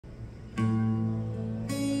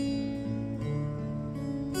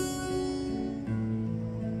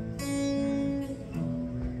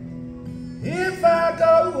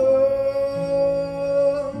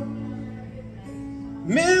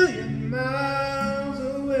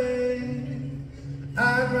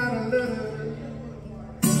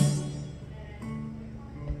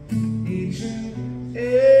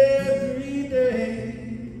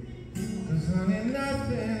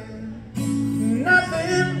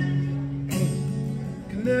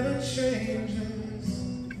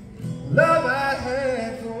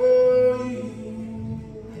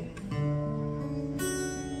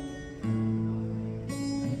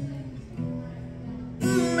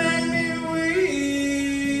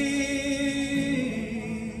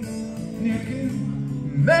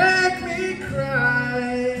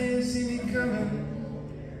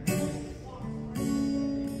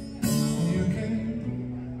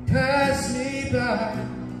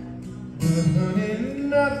But honey,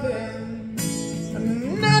 nothing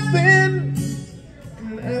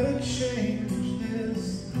can ever change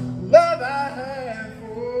this love I have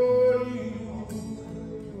for you.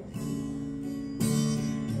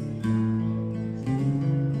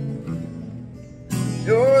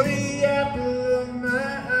 You're the apple of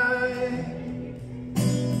my eye,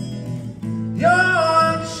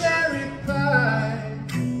 your cherry pie,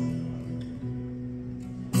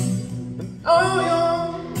 and all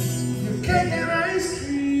your cake and ice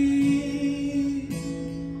cream,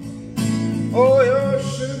 oh, your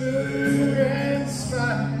sugar and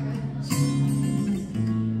spice,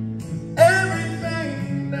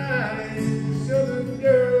 everything nice. You're the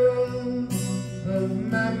girl of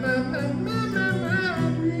my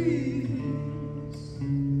dreams.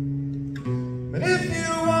 But if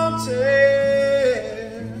you wanted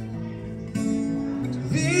to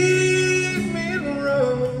leave me in the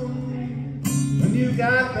road when you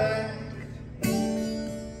got back,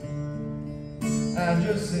 I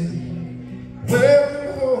just said,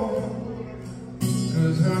 welcome home.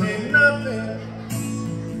 'Cause honey,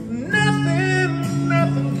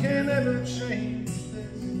 nothing can ever change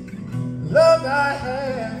this love I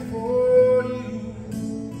have for you.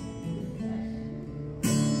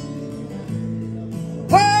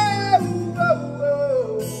 Whoa, whoa,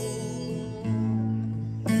 whoa.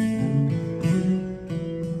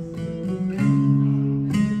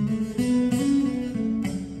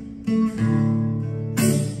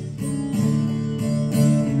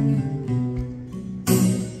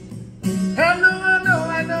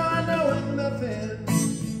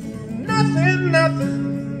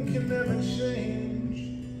 Nothing can ever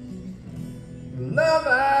change the love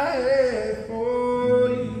I have for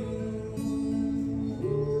you.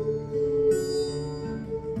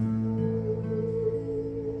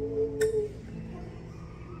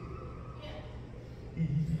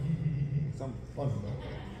 Something fun about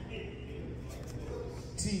that.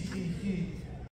 T-E-E.